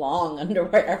wear long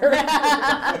underwear. No,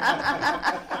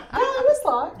 it was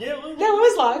long. Yeah, No, it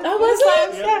was long. Oh, was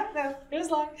it? Yeah, no, it was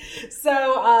long.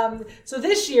 So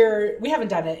this year we haven't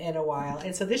done it in a while,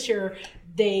 and so this year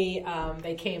they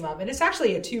came up, and it's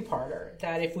actually a 2-parter.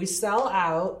 That if we sell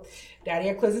out, Daddy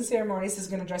at closing ceremonies is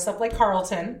going to dress up like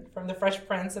Carlton from the Fresh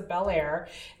Prince of Bel-Air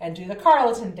and do the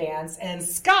Carlton dance, and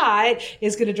Sky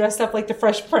is going to dress up like the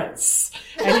Fresh Prince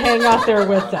and hang out there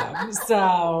with them.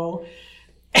 So.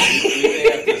 We may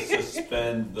have to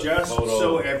suspend the Just photo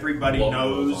so everybody logos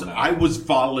knows, on that. I was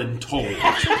voluntold.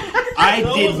 I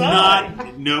did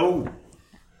not know.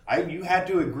 You had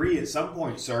to agree at some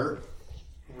point, sir.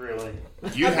 Really?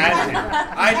 You had to.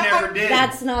 I never did.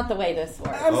 That's not the way this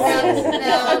works.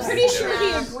 I'm pretty sure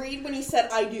he agreed when he said,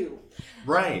 I do.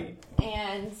 Right.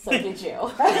 And so did you. Yeah.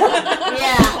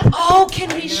 Oh, can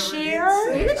we share?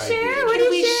 Share. What do Can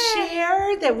we you share?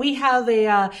 share that we have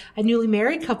a newly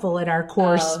married couple in our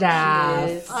core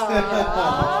staff?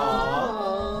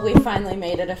 We finally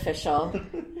made it official.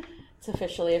 It's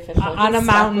officially official. On a He's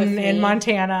stuck with mountain me. in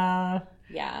Montana.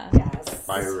 Yeah. Yes.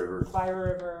 By a river. By a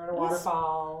river and a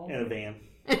waterfall. In a van.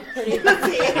 Down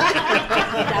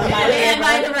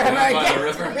by the river. By the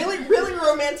river. Really, really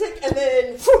romantic, and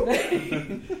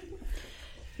then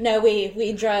No,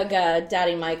 we drug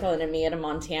Daddy Michael and Amia to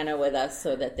Montana with us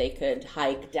so that they could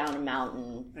hike down a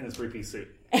mountain. In a 3-piece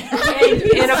suit.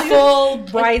 in a full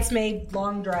bridesmaid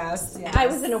long dress. Yes. I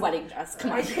was in a wedding dress.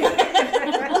 Come on.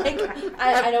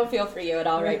 I don't feel for you at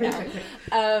all right now.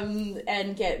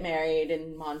 And get married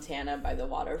in Montana by the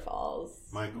waterfalls.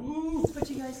 Michael, But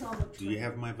you guys all look do you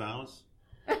have my vows?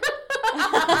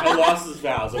 I lost his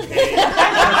vows, okay?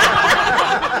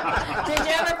 Did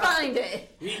you ever find it?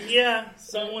 Yeah,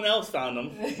 someone else found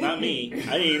them, not me.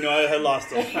 I didn't even know I had lost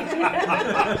them.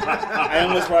 I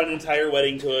almost brought an entire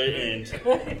wedding to it, and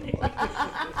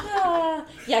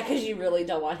Yeah, because you really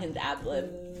don't want him to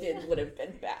ad-lib. It would have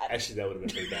been bad. actually that would have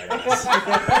been pretty badass.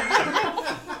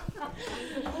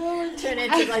 Turn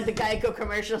into like the Geico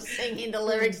commercial singing the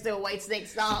lyrics to a White Snake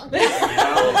song. See?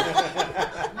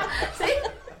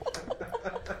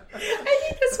 I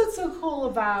think that's what's so cool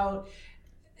about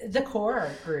the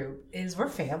core group is we're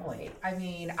family. I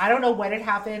mean, I don't know when it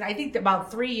happened. I think that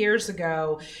about 3 years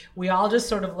ago, we all just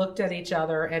sort of looked at each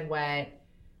other and went,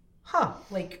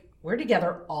 like we're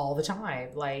together all the time.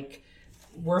 Like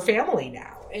we're family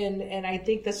now. And I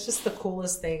think that's just the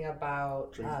coolest thing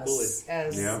about us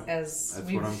as That's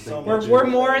what I'm thinking. we're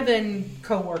more than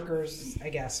coworkers, I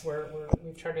guess.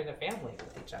 We've turned into family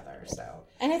with each other. So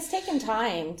And it's taken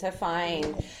time to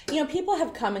find, people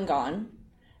have come and gone.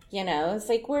 It's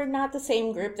like we're not the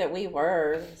same group that we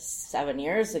were 7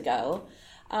 years ago.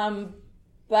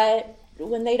 But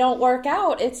when they don't work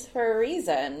out, it's for a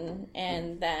reason.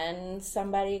 And then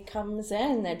somebody comes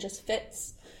in that just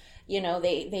fits.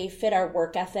 They fit our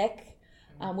work ethic,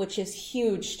 which is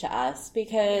huge to us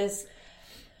because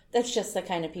that's just the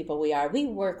kind of people we are. We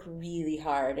work really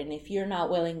hard, and if you're not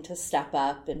willing to step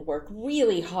up and work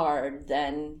really hard,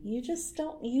 then you just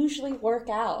don't usually work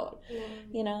out,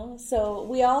 So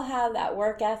we all have that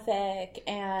work ethic,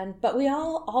 but we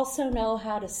all also know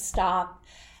how to stop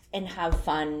and have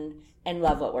fun and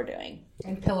love what we're doing.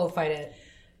 and pillow fight it.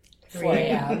 3 4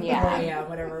 a.m. Yeah. 4 a.m.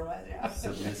 whatever it was. Yeah.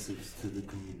 Submissives to the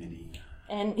community.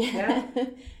 And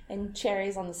and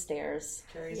cherries on the stairs.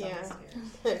 Cherries on the Yeah.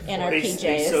 stairs. And our They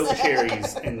PJs. soak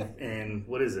cherries and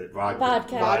what is it? Vodka.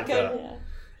 Vodka.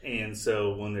 And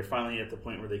so when they're finally at the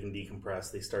point where they can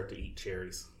decompress, they start to eat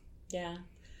cherries. Yeah.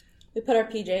 We put our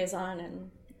PJs on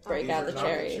and break out the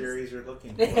cherries. Cherries are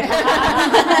looking for.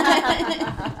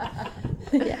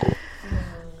 Yeah.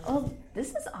 Oh, this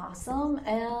is awesome.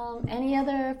 Any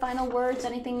other final words?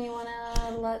 Anything you want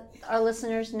to let our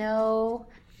listeners know?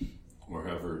 Or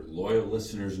have our loyal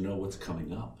listeners know what's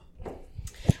coming up.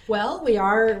 Well, we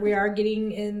are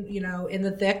getting in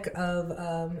the thick of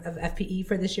FPE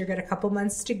for this year. Got a couple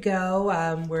months to go.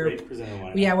 Great presenter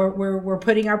lineup. Yeah, we're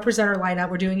putting our presenter lineup.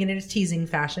 We're doing it in a teasing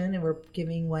fashion, and we're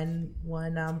giving one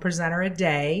presenter a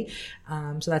day.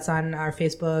 So that's on our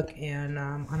Facebook and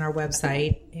on our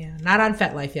website, and not on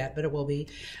FetLife yet, but it will be.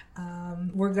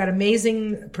 We've got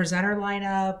amazing presenter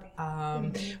lineup.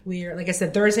 We're, like I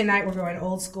said, Thursday night we're going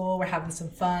old school. We're having some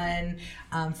fun.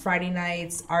 Friday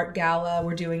nights art gala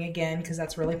we're doing again because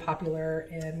that's really popular,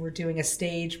 and we're doing a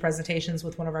stage presentations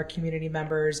with one of our community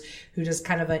members who does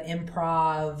kind of an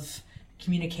improv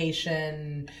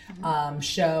communication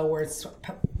show where it's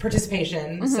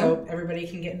participation, so everybody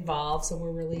can get involved. So we're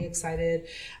really excited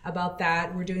about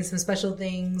that. We're doing some special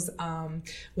things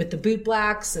with the Boot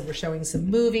Blacks, and we're showing some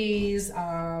movies.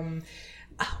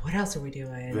 What else are we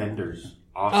doing? Vendors.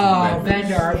 Awesome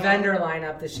vendors. Our vendor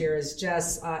lineup this year is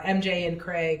just MJ and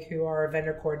Craig, who are our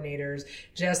vendor coordinators,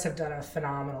 just have done a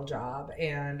phenomenal job.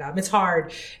 And it's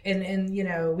hard. And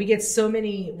we get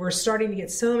we're starting to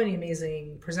get so many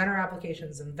amazing presenter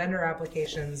applications and vendor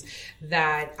applications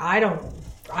that I don't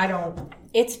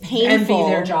It's painful. envy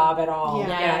their job at all.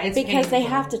 Yeah, it's because they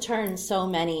painful. have to turn so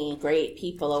many great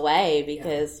people away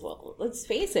because, well, let's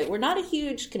face it, we're not a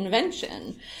huge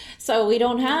convention. So we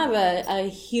don't have a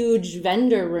huge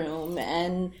vendor room.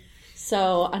 And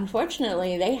so,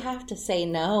 unfortunately, they have to say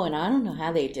no, and I don't know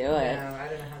how they do it. No, I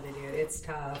don't know how they do it. It's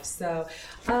tough. So,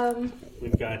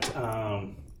 We've got.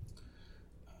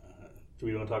 Do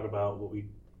we want to talk about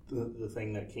the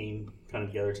thing that came kind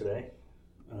of together today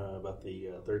about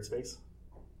the third space?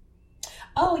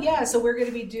 oh yeah, so we're going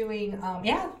to be doing. You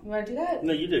want to do that?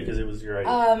 No, you did because it was your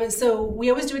idea. So we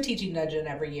always do a teaching dungeon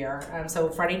every year. So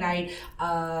Friday night,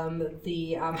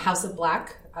 the House of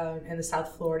Black in the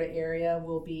South Florida area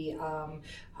will be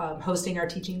hosting our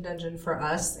teaching dungeon for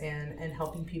us and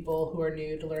helping people who are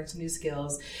new to learn some new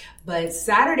skills. But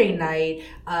Saturday night,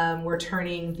 we're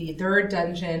turning the third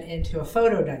dungeon into a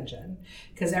photo dungeon.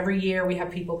 Because every year we have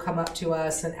people come up to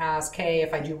us and ask, hey,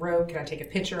 if I do rope, can I take a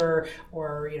picture?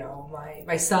 Or,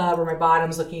 my sub or my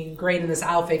bottom's looking great in this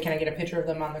outfit. Can I get a picture of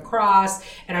them on the cross?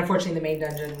 And unfortunately, the main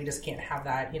dungeon, we just can't have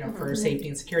that, for safety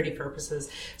and security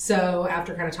purposes. So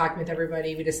after kind of talking with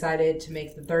everybody, we we decided to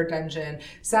make the third dungeon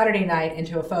Saturday night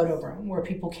into a photo room where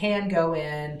people can go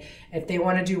in if they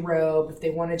want to do robe, if they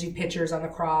want to do pictures on the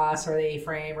cross or the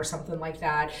A-frame or something like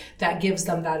that. That gives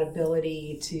them that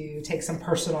ability to take some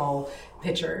personal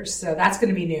pictures. So that's going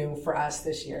to be new for us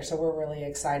this year. So we're really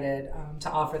excited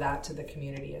to offer that to the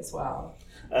community as well.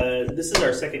 This is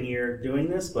our second year doing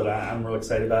this, but I'm real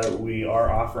excited about it. We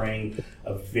are offering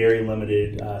a very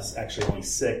limited, actually only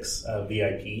 6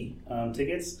 VIP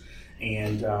tickets.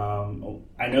 And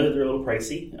I know that they're a little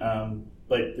pricey,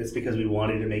 but it's because we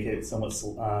wanted to make it somewhat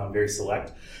very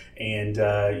select. And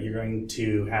you're going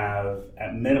to have,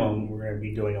 at minimum, we're going to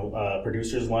be doing a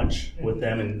producer's lunch with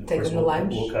them, and Take them to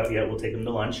lunch. We'll take them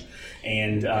to lunch,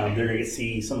 and they're going to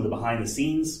see some of the behind the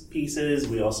scenes pieces.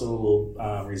 We also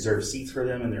will reserve seats for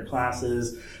them in their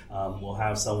classes. We'll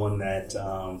have someone that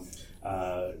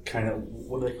kind of,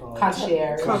 what do they call it?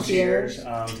 Concierge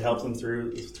to help them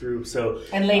through. So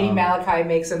and Lady Malachi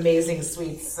makes amazing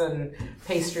sweets and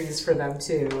pastries for them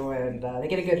too, and they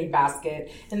get a goodie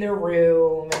basket in their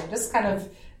room, and just kind of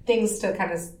things to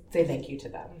kind of say thank you to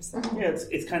them. So. Yeah,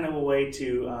 it's kind of a way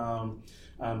to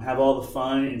have all the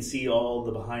fun and see all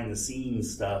the behind the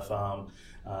scenes stuff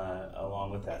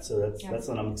along with that. So that's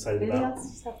what I'm excited about.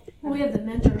 Well, we have the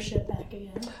mentorship back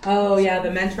again. Oh yeah, the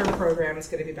mentor program is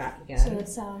going to be back again. So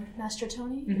it's Master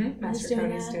Tony. Mm-hmm. Master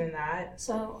Tony's doing that.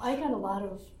 So I got a lot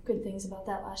of good things about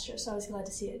that last year. So I was glad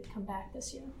to see it come back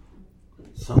this year.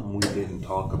 Something we didn't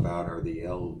talk about are the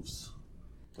elves.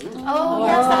 Oh,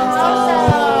 yes,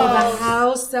 the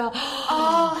house elves.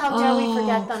 Oh, how dare we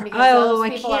forget them, because those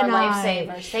people are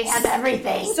lifesavers. They have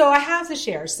everything. So I have to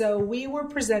share. So we were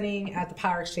presenting at the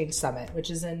Power Exchange Summit, which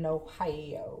is in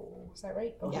Ohio. Is that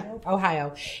right? Ohio? Yeah.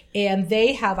 Ohio. And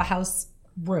they have a house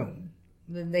room.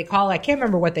 They call it, I can't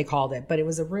remember what they called it, but it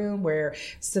was a room where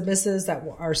submissives that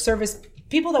are service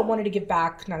people that wanted to give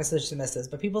back, not necessarily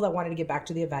submissives, but people that wanted to give back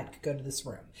to the event could go to this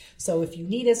room. So if you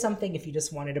needed something, if you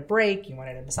just wanted a break, you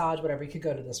wanted a massage, whatever, you could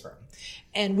go to this room.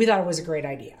 And we thought it was a great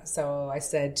idea. So I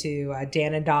said to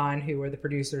Dan and Don, who were the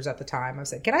producers at the time, I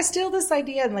said, can I steal this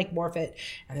idea and like morph it?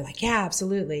 And they're like, yeah,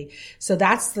 absolutely. So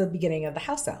that's the beginning of the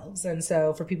house elves. And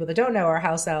so for people that don't know, our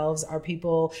house elves are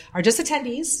just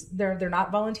attendees. They're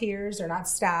not volunteers. They're not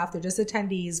staff. They're just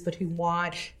attendees, but who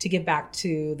want to give back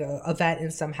to the event in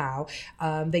somehow.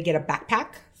 They get a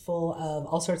backpack full of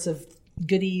all sorts of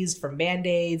goodies, from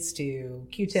Band-Aids to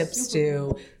Q-tips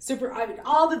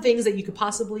all the things that you could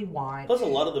possibly want. Plus, a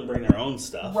lot of them bring their own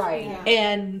stuff. Right. Yeah.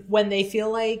 And when they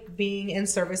feel like being in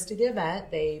service to the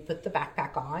event, they put the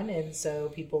backpack on. And so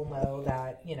people know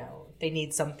that, if they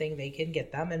need something, they can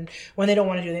get them. And when they don't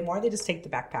want to do it anymore, they just take the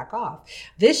backpack off.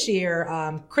 This year,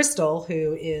 Crystal,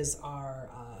 who is our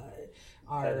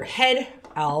head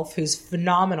elf, who's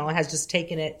phenomenal, has just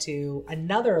taken it to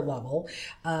another level,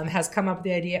 has come up with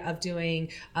the idea of doing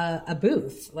a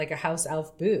booth, like a house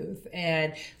elf booth.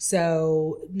 And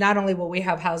so not only will we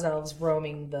have house elves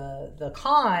roaming the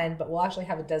con, but we'll actually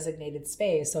have a designated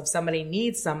space. So if somebody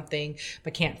needs something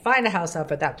but can't find a house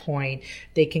elf at that point,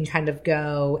 they can kind of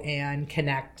go and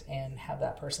connect and have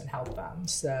that person help them.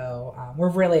 So we're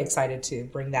really excited to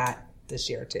bring that this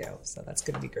year too, so that's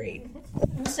going to be great.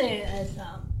 I'll say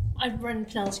I run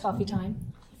Penelope's Coffee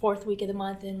Time, 4th week of the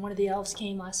month, and one of the elves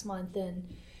came last month, and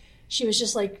she was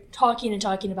just like talking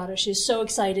about it. She was so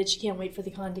excited, she can't wait for the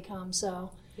con to come.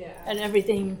 So and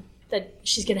everything that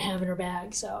she's going to have in her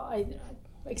bag. So I'm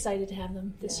excited to have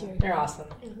them this year. They're awesome.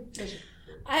 Mm-hmm.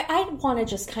 I want to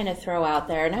just kind of throw out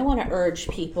there, and I want to urge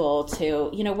people to,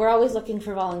 we're always looking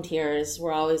for volunteers,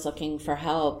 we're always looking for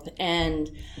help, and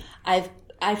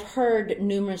I've heard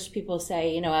numerous people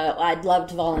say, I'd love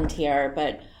to volunteer,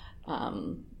 but I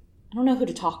don't know who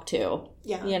to talk to.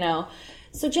 Yeah.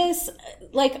 So just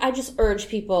I just urge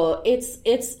people,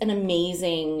 it's an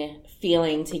amazing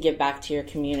feeling to give back to your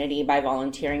community by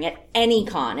volunteering at any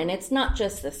con, and it's not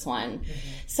just this one. Mm-hmm.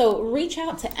 So reach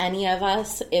out to any of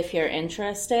us if you're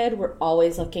interested. We're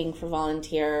always looking for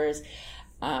volunteers.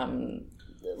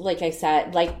 Like I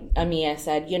said, like Amia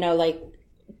said,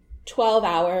 12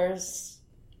 hours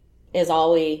is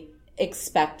all we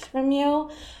expect from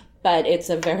you, but it's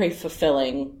a very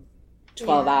fulfilling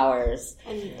 12 hours.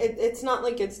 And it's not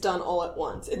like it's done all at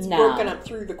once. It's broken up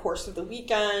through the course of the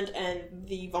weekend, and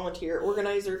the volunteer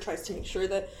organizer tries to make sure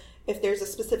that if there's a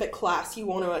specific class you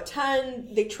want to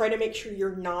attend, they try to make sure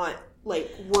you're not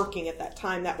working at that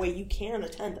time. That way you can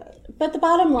attend it. But the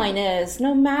bottom line is,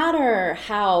 no matter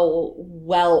how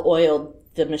well-oiled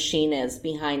the machine is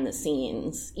behind the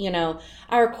scenes,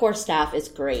 our core staff is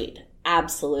great,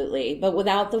 absolutely, but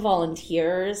without the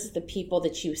volunteers, the people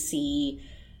that you see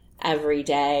every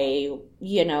day.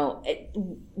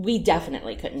 We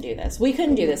definitely couldn't do this. We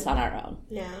couldn't do this on our own.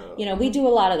 No. We do a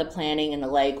lot of the planning and the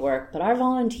legwork, but our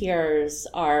volunteers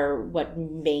are what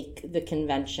make the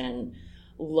convention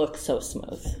look so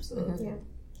smooth. Absolutely. Yeah.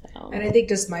 So. And I think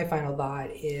just my final thought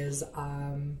is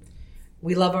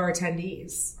we love our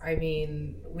attendees. I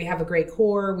mean, we have a great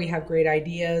core, we have great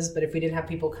ideas, but if we didn't have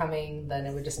people coming, then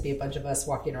it would just be a bunch of us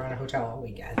walking around a hotel all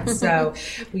weekend. So,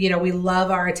 we love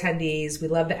our attendees. We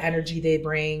love the energy they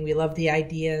bring. We love the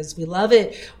ideas. We love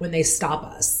it when they stop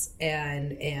us.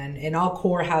 And all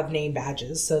core have name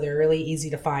badges, so they're really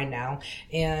easy to find now.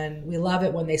 And we love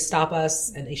it when they stop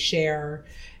us and they share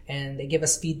and they give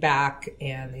us feedback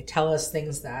and they tell us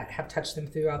things that have touched them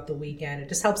throughout the weekend. It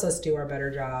just helps us do our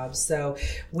better jobs. So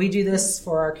we do this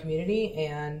for our community,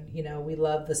 and we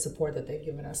love the support that they've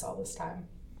given us all this time.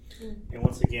 And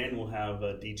once again, we'll have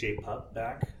DJ Pup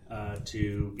back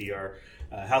to be our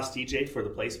house DJ for the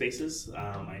play spaces.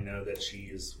 I know that she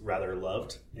is rather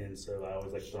loved, and so I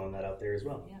always like throwing that out there as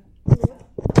well. Yeah.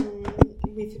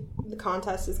 The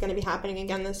contest is going to be happening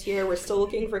again this year. We're still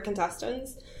looking for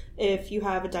contestants. If you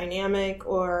have a dynamic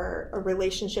or a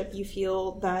relationship you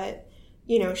feel that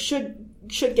should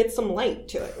get some light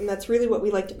to it, and that's really what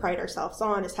we like to pride ourselves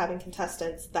on, is having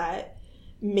contestants that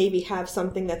maybe have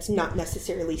something that's not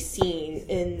necessarily seen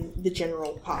in the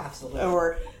general pop. Absolutely.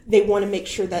 Or they want to make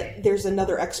sure that there's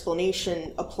another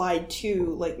explanation applied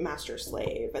to like master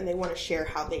slave, and they want to share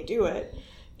how they do it.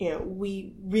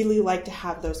 We really like to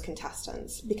have those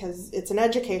contestants because it's an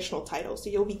educational title.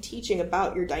 So you'll be teaching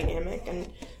about your dynamic, and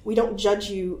we don't judge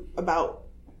you about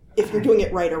if you're doing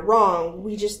it right or wrong.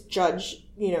 We just judge,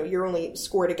 you're only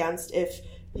scored against if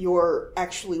you're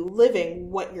actually living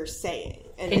what you're saying.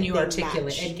 And Can you articulate?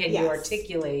 match. And can Yes. you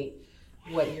articulate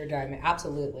what your dynamic?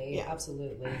 Absolutely. Yeah.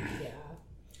 Absolutely. Yeah.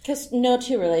 Because no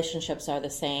two relationships are the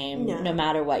same, no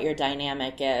matter what your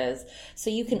dynamic is.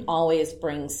 So you can always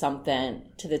bring something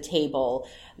to the table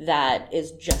that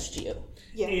is just you.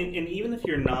 Yeah. And even if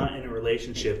you're not in a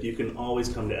relationship, you can always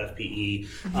come to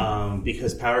FPE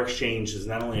because power exchange is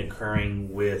not only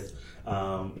occurring with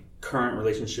current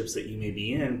relationships that you may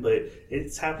be in, but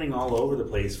it's happening all over the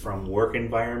place, from work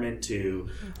environment to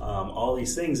all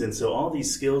these things. And so all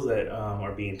these skills that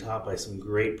are being taught by some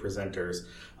great presenters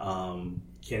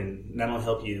can not only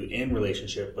help you in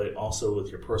relationship, but also with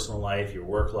your personal life, your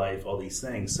work life, all these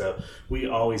things. So we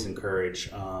always encourage,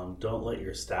 don't let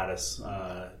your status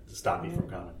stop you from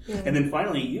coming. Yeah. And then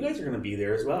finally, you guys are going to be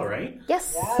there as well, right?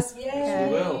 Yes. Yes, yay.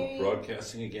 We will.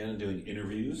 Broadcasting again and doing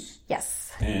interviews.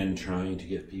 Yes. And trying to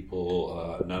get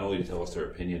people not only to tell us their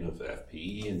opinion of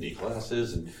FPE and the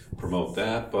classes and promote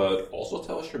that, but also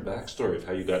tell us your backstory of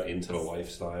how you got into the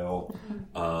lifestyle,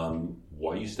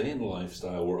 why you stay in the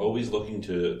lifestyle. We're always looking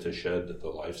to shed the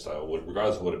lifestyle,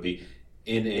 regardless of what it be,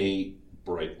 in a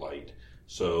bright light.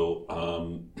 So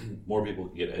more people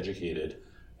can get educated.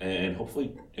 And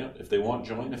hopefully, if they want,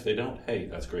 join. If they don't, hey,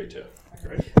 that's great too.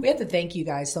 Great. We have to thank you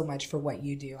guys so much for what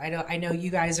you do. I know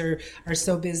you guys are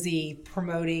so busy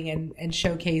promoting and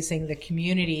showcasing the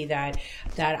community that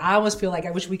I almost feel like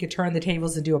I wish we could turn the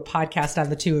tables and do a podcast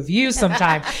on the two of you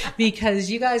sometime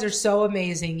because you guys are so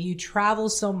amazing. You travel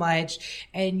so much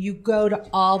and you go to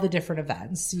all the different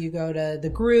events. You go to the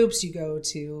groups, you go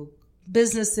to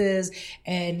businesses,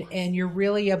 and you're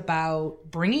really about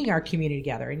bringing our community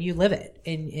together, and you live it,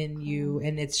 and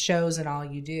it shows in all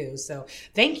you do. So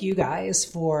thank you guys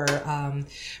for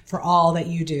all that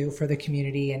you do for the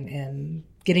community and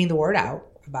getting the word out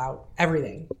about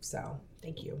everything. So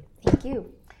thank you. Thank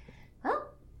you. Well,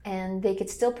 and they could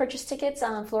still purchase tickets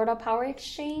on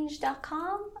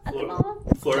FloridaPowerExchange.com at the moment.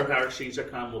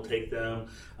 FloridaPowerExchange.com will take them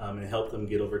and help them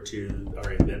get over to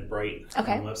our Eventbrite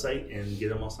website and get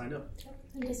them all signed up.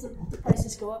 And does the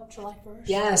prices go up July 1st?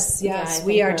 Yes. Yeah,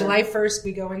 We are July 1st.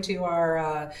 We go into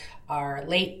our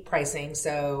late pricing.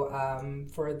 So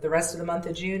for the rest of the month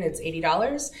of June, it's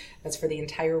 $80. That's for the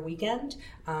entire weekend.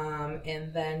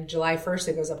 And then July 1st,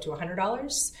 it goes up to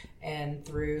 $100 and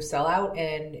through sellout.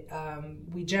 And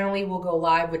we generally will go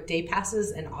live with day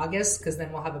passes in August because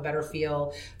then we'll have a better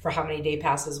feel for how many day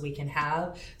passes we can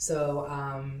have.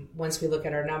 So once we look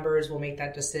at our numbers, we'll make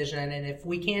that decision. And if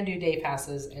we can do day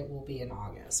passes, it will be in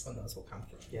August when those will come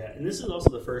through. Yeah, and this is also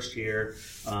the first year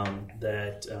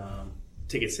that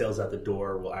ticket sales at the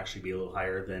door will actually be a little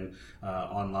higher than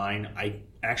online. I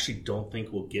actually don't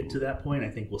think we'll get to that point. I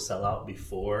think we'll sell out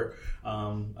before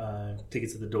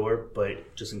tickets at the door,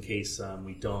 but just in case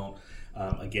we don't,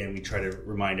 again, we try to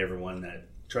remind everyone that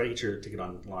try to get your ticket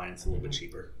online. It's a little bit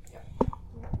cheaper.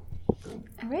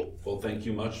 All right. Well, thank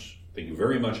you much Thank you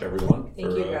very much, everyone,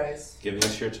 Thank you, guys. giving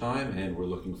us your time, and we're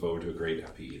looking forward to a great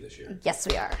FPE this year. Yes,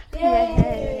 we are.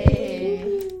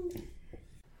 Yay!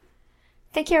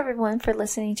 Thank you, everyone, for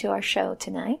listening to our show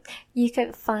tonight. You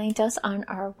can find us on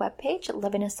our webpage,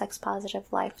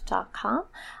 livingasexpositivelife.com,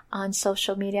 on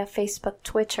social media, Facebook,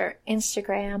 Twitter,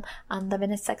 Instagram, on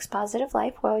Living a Sex Positive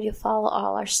Life, where you'll follow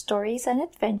all our stories and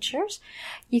adventures.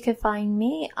 You can find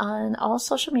me on all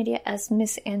social media as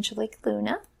Miss Angelique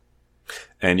Luna.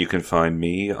 And you can find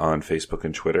me on Facebook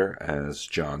and Twitter as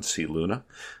John C. Luna.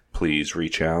 Please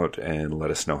reach out and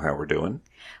let us know how we're doing.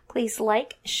 Please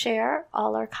like, share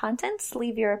all our contents,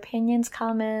 leave your opinions,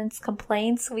 comments,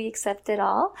 complaints. We accept it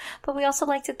all. But we also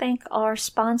like to thank our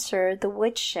sponsor, The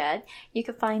Woodshed. You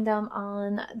can find them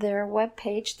on their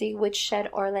webpage,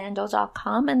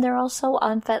 thewoodshed.orlando.com, and they're also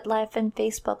on FetLife and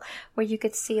Facebook, where you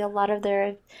could see a lot of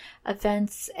their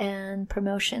events and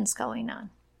promotions going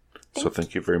on.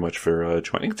 Thank you very much for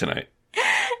joining tonight.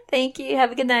 Thank you.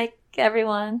 Have a good night,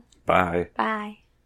 everyone. Bye. Bye.